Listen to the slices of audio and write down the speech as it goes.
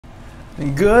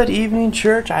Good evening,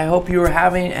 church. I hope you are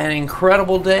having an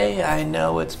incredible day. I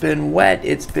know it's been wet,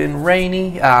 it's been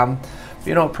rainy.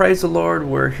 Praise the Lord,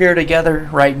 we're here together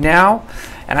right now.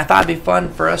 And I thought it'd be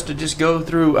fun for us to just go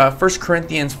through 1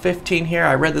 Corinthians 15 here.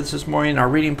 I read this morning in our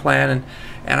reading plan,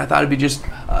 and I thought it'd be just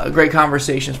great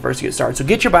conversations for us to get started. So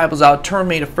get your Bibles out, turn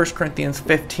me to 1 Corinthians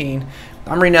 15.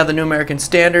 I'm reading out the New American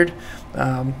Standard,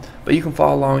 but you can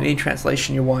follow along in any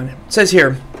translation you want. It says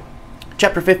here,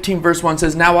 chapter 15, verse 1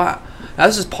 says, Now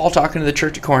this is Paul talking to the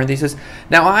church at Corinth. He says,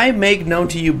 Now I make known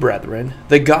to you, brethren,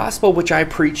 the gospel which I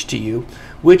preached to you,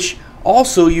 which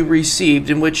also you received,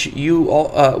 in which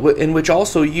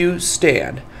also you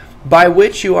stand, by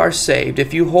which you are saved,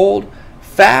 if you hold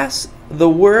fast the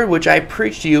word which I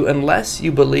preached to you, unless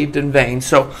you believed in vain.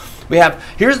 So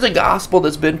here's the gospel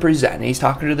that's been presented. He's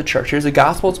talking to the church. Here's the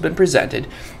gospel that's been presented.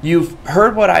 You've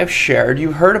heard what I've shared.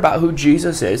 You've heard about who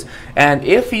Jesus is. And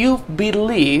if you've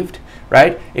believed,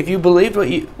 right, if you believed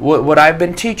what I've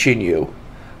been teaching you,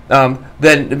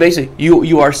 then basically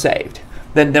you are saved.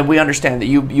 Then we understand that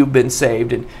you've been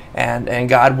saved, and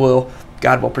God will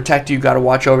protect you. God will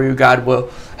watch over you. God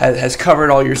has covered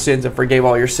all your sins and forgave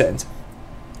all your sins.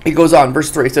 He goes on,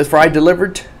 verse 3, it says, For I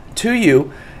delivered to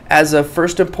you as of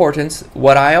first importance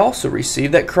what I also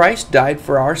received, that Christ died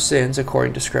for our sins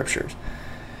according to Scriptures,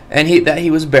 and that he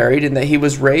was buried, and that he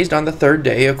was raised on the third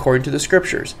day according to the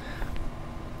Scriptures,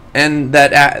 and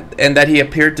that he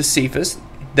appeared to Cephas,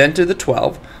 then to the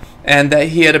 12, and that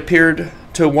he had appeared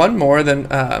to one more than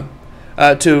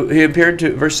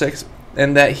verse 6,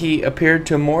 and that he appeared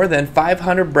to more than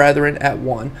 500 brethren at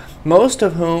one, most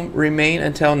of whom remain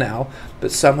until now,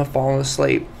 but some have fallen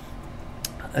asleep.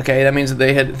 Okay, that means that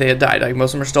they had died. Like,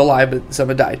 most of them are still alive, but some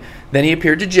had died. Then he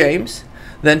appeared to James,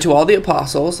 then to all the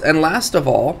apostles, and last of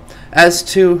all, as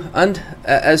to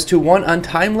one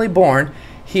untimely born,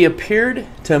 he appeared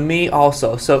to me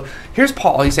also. So here's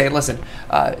Paul. He's saying, listen,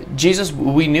 Jesus,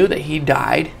 we knew that he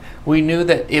died. We knew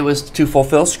that it was to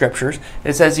fulfill Scriptures.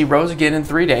 It says he rose again in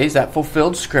 3 days. That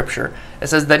fulfilled Scripture. It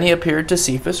says then he appeared to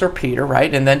Cephas, or Peter,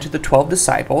 right? And then to the 12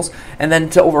 disciples. And then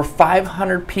to over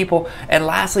 500 people. And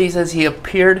lastly, he says he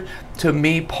appeared to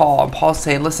me, Paul. And Paul's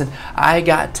saying, listen, I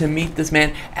got to meet this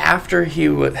man after he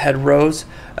had rose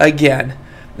again.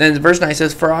 Then verse 9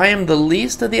 says, For I am the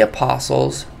least of the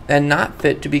apostles, and not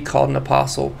fit to be called an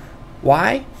apostle.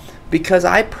 Why? Because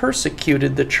I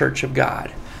persecuted the church of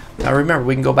God. Now remember,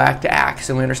 we can go back to Acts,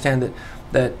 and we understand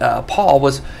that Paul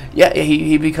was,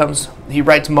 he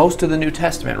writes most of the New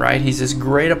Testament, right? He's this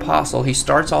great apostle. He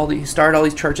started all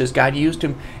these churches. God used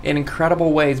him in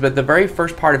incredible ways. But the very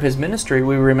first part of his ministry,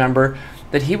 we remember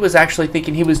that he was actually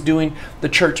thinking he was doing the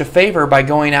church a favor by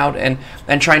going out and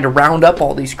trying to round up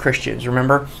all these Christians.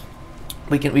 Remember,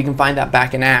 we can find that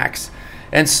back in Acts.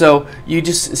 And so you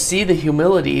just see the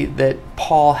humility that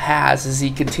Paul has as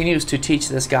he continues to teach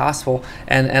this gospel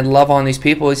and love on these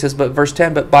people. He says, but verse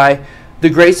 10, but by the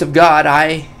grace of God,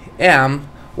 I am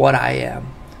what I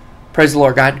am. Praise the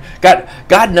Lord.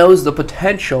 God knows the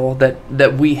potential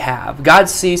that we have. God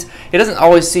sees, he doesn't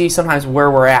always see sometimes where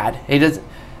we're at. He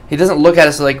doesn't look at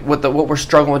us like what we're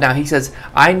struggling with now. He says,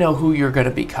 I know who you're going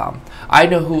to become. I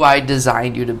know who I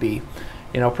designed you to be.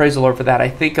 Praise the Lord for that. I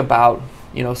think about,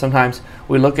 sometimes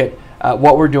we look at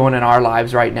what we're doing in our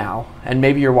lives right now, and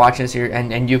maybe you're watching this here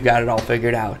and you've got it all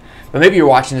figured out. But maybe you're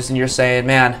watching this and you're saying,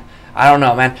 man, I don't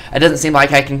know, man. It doesn't seem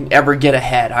like I can ever get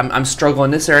ahead. I'm struggling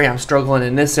in this area. I'm struggling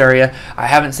in this area. I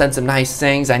haven't said some nice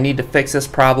things. I need to fix this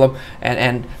problem,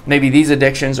 and maybe these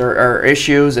addictions or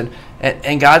issues.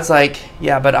 And God's like,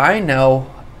 yeah, but I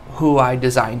know who I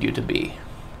designed you to be.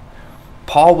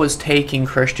 Paul was taking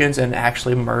Christians and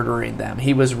actually murdering them.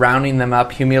 He was rounding them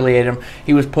up, humiliating them.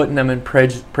 He was putting them in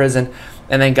prison.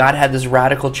 And then God had this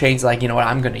radical change, like, you know what,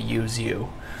 I'm going to use you.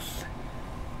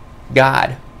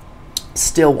 God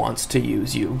still wants to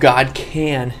use you. God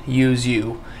can use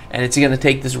you. And it's going to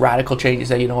take this radical change. You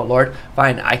say, you know what, Lord,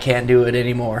 fine, I can't do it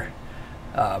anymore.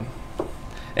 And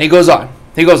he goes on.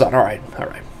 All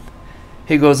right.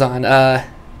 He goes on.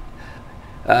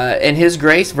 And his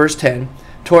grace, verse 10,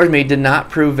 toward me did not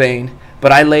prove vain,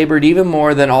 but I labored even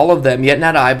more than all of them, yet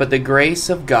not I, but the grace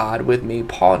of God with me.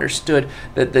 Paul understood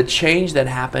that the change that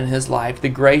happened in his life, the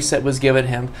grace that was given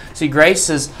him. See, grace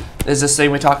is this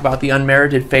thing we talk about, the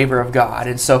unmerited favor of God.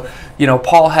 And so,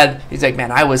 Paul he's like,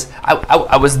 man, I was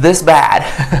this bad.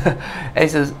 And he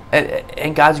says,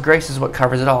 and God's grace is what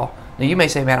covers it all. Now, you may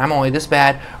say, man, I'm only this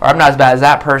bad, or I'm not as bad as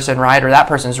that person, right? Or that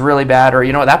person's really bad, or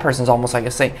that person's almost like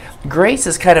a saint. Grace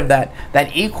is kind of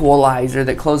that equalizer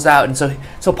that closes out. And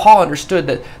so Paul understood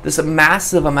that this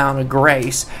massive amount of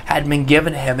grace had been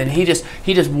given him, and he just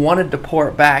wanted to pour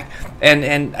it back.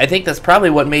 And I think that's probably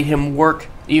what made him work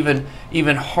even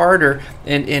harder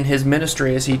in his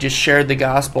ministry as he just shared the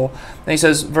gospel. And he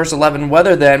says, verse 11,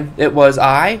 whether then it was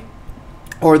I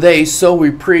or they, so we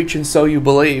preach, and so you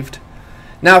believed.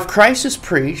 Now if Christ is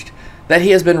preached that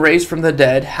he has been raised from the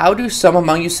dead, how do some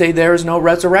among you say there is no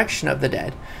resurrection of the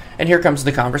dead? And here comes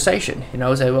the conversation.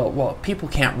 Say, well, people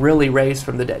can't really raise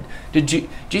from the dead. Did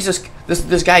Jesus,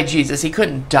 this guy Jesus, he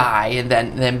couldn't die and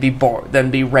then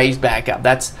be raised back up.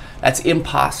 That's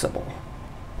impossible.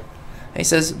 And he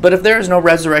says, but if there is no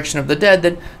resurrection of the dead,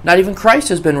 then not even Christ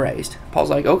has been raised. Paul's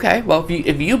like, okay, well,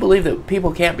 if you believe that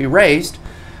people can't be raised,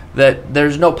 that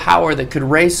there's no power that could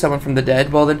raise someone from the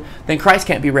dead, well, then Christ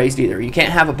can't be raised either. You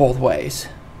can't have it both ways.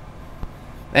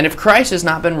 And if Christ has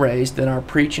not been raised, then our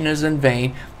preaching is in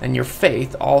vain, and your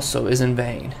faith also is in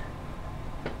vain.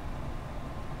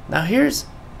 Now here's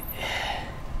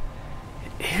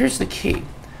the key.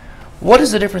 What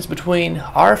is the difference between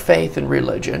our faith and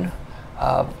religion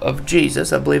of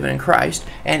Jesus, of believing in Christ,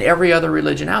 and every other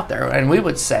religion out there? And we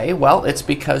would say, well, it's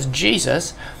because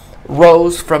Jesus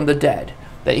rose from the dead,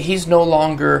 that he's no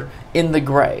longer in the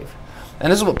grave. And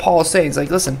this is what Paul is saying. He's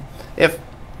like, listen, if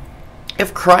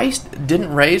Christ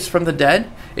didn't raise from the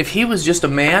dead, if he was just a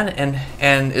man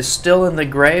and is still in the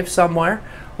grave somewhere,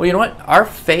 well, you know what? Our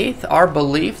faith, our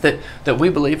belief that we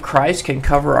believe Christ can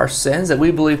cover our sins, that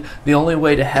we believe the only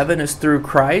way to heaven is through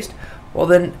Christ, well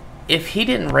then, if he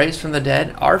didn't raise from the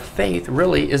dead, our faith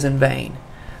really is in vain.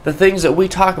 The things that we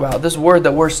talk about, this word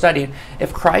that we're studying,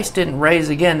 if Christ didn't raise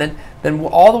again, then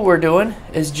all that we're doing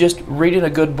is just reading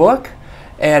a good book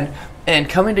and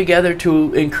coming together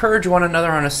to encourage one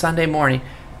another on a Sunday morning.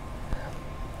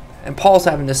 And Paul's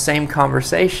having the same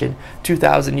conversation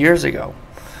 2,000 years ago.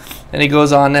 And he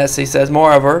goes on this. He says,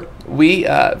 moreover, we,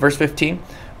 verse 15,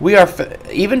 we are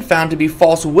even found to be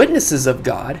false witnesses of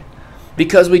God,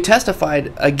 because we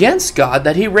testified against God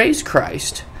that he raised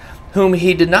Christ, whom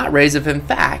he did not raise, if in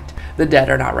fact the dead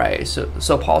are not raised.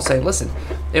 So Paul's saying, listen,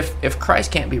 if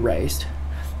Christ can't be raised,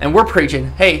 and we're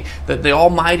preaching, hey, that the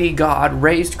Almighty God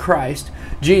raised Christ,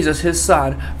 Jesus, his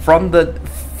Son, from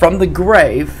the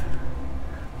grave,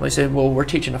 we said, well, we're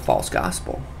teaching a false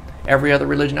gospel. Every other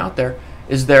religion out there,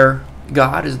 is their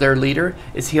God, is their leader,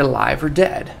 is he alive or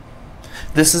dead?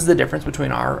 This is the difference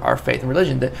between our faith and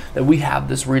religion, that we have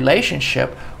this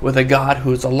relationship with a God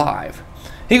who is alive.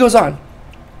 He goes on,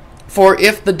 for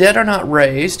if the dead are not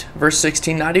raised, verse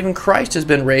 16, not even Christ has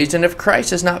been raised, and if Christ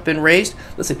has not been raised,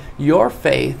 listen, your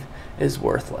faith is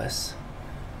worthless.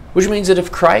 Which means that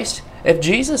if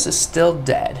Jesus is still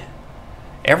dead,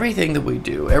 everything that we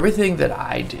do, everything that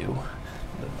I do,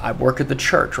 I work at the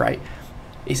church, right?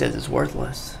 He says it's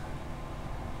worthless.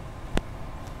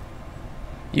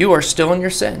 You are still in your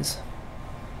sins.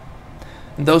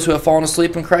 And those who have fallen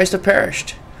asleep in Christ have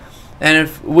perished. And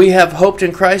if we have hoped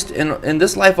in Christ in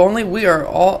this life only, we are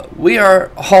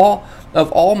all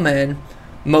of all men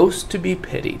most to be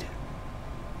pitied.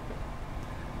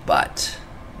 But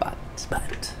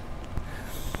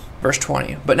verse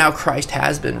 20, but now Christ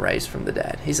has been raised from the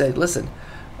dead. He said, listen,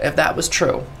 if that was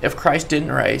true, if Christ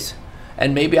didn't raise,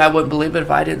 and maybe I wouldn't believe it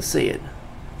if I didn't see it.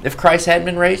 If Christ hadn't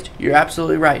been raised, you're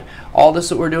absolutely right. All this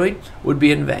that we're doing would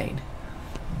be in vain.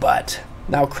 But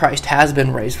now Christ has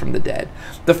been raised from the dead,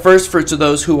 the first fruits of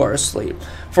those who are asleep.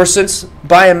 For since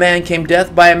by a man came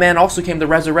death, by a man also came the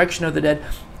resurrection of the dead.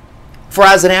 For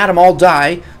as in Adam all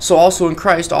die, so also in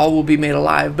Christ all will be made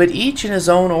alive, but each in his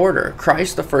own order.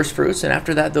 Christ the first fruits, and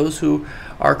after that those who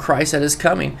are Christ at his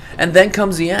coming. And then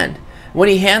comes the end, when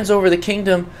he hands over the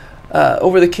kingdom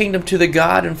to the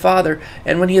God and Father,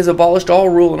 and when he has abolished all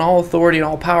rule and all authority and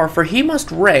all power, for he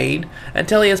must reign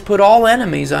until he has put all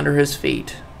enemies under his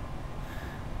feet.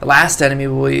 The last enemy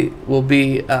will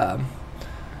be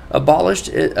abolished.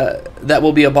 That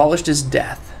will be abolished is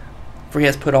death, for he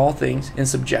has put all things in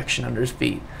subjection under his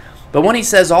feet. But when he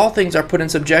says all things are put in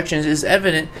subjection, it is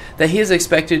evident that he is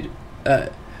expected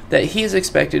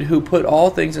who put all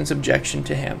things in subjection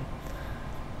to him.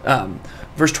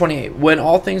 Verse 28, when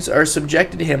all things are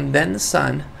subjected to him, then the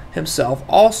Son himself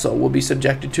also will be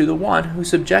subjected to the one who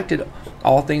subjected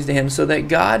all things to him, so that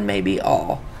God may be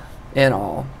all in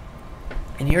all.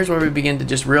 And here's where we begin to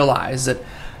just realize that,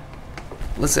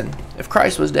 listen, if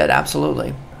Christ was dead,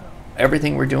 absolutely,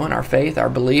 everything we're doing, our faith, our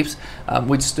beliefs,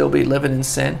 we'd still be living in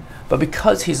sin. But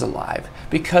because he's alive,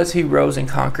 because he rose and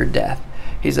conquered death,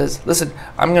 he says, listen,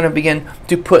 I'm going to begin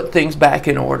to put things back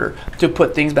in order, to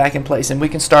put things back in place. And we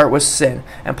can start with sin.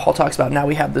 And Paul talks about now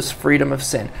we have this freedom of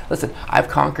sin. Listen, I've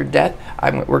conquered death.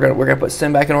 We're going to put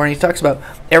sin back in order. And he talks about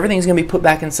everything's going to be put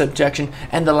back in subjection.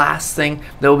 And the last thing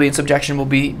that will be in subjection will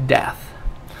be death.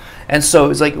 And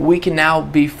so it's like we can now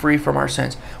be free from our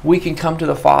sins. We can come to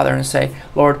the Father and say,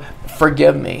 Lord,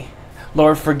 forgive me.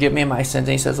 Lord, forgive me my sins.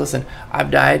 And he says, listen,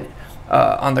 I've died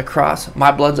on the cross.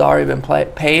 My blood's already been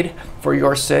paid for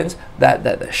your sins. That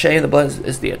the shedding of the blood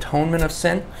is the atonement of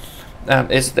sin.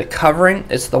 It's the covering.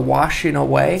 It's the washing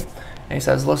away. And he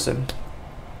says, listen,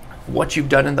 what you've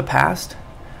done in the past,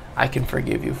 I can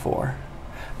forgive you for.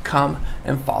 Come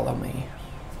and follow me.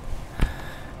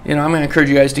 I'm going to encourage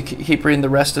you guys to keep reading the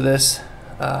rest of this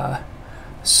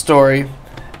story,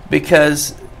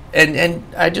 because, and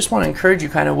I just want to encourage you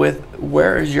kind of with,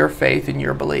 where is your faith and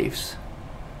your beliefs?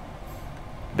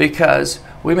 Because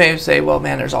we may say, well,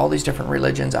 man, there's all these different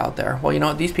religions out there.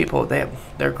 Well, these people,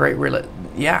 they're great.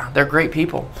 Yeah, they're great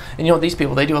people. And these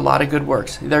people, they do a lot of good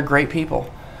works. They're great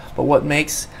people. But what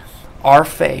makes our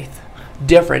faith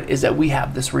different is that we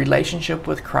have this relationship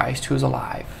with Christ who's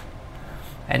alive.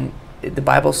 And the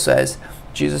Bible says,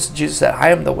 Jesus said,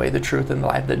 I am the way, the truth, and the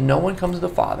life, that no one comes to the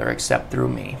Father except through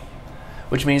me.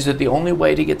 Which means that the only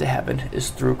way to get to heaven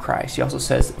is through Christ. He also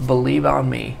says, believe on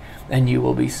me and you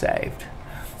will be saved.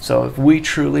 So if we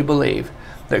truly believe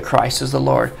that Christ is the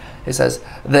Lord, it says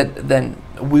that then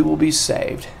we will be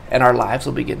saved and our lives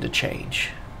will begin to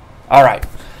change. All right.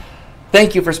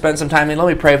 Thank you for spending some time. And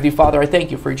let me pray with you. Father, I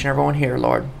thank you for each and everyone here,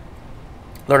 Lord.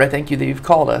 Lord, I thank you that you've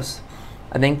called us.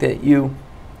 I think that you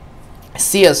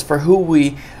see us for who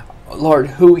we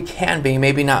can be,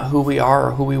 maybe not who we are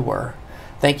or who we were.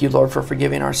 Thank you, Lord, for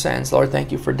forgiving our sins. Lord,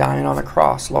 thank you for dying on the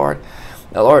cross, Lord.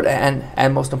 Lord,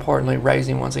 and most importantly,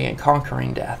 raising once again,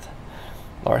 conquering death.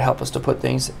 Lord, help us to put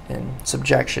things in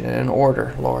subjection and in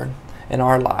order, Lord, in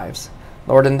our lives.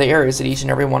 Lord, in the areas that each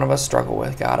and every one of us struggle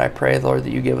with, God, I pray, Lord,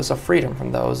 that you give us a freedom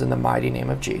from those in the mighty name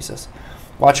of Jesus.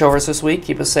 Watch over us this week.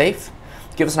 Keep us safe.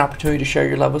 Give us an opportunity to share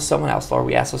your love with someone else, Lord.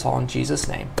 We ask this all in Jesus'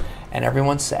 name. And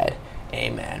everyone said,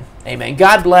 amen. Amen.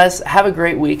 God bless. Have a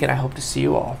great week, and I hope to see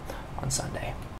you all on Sunday.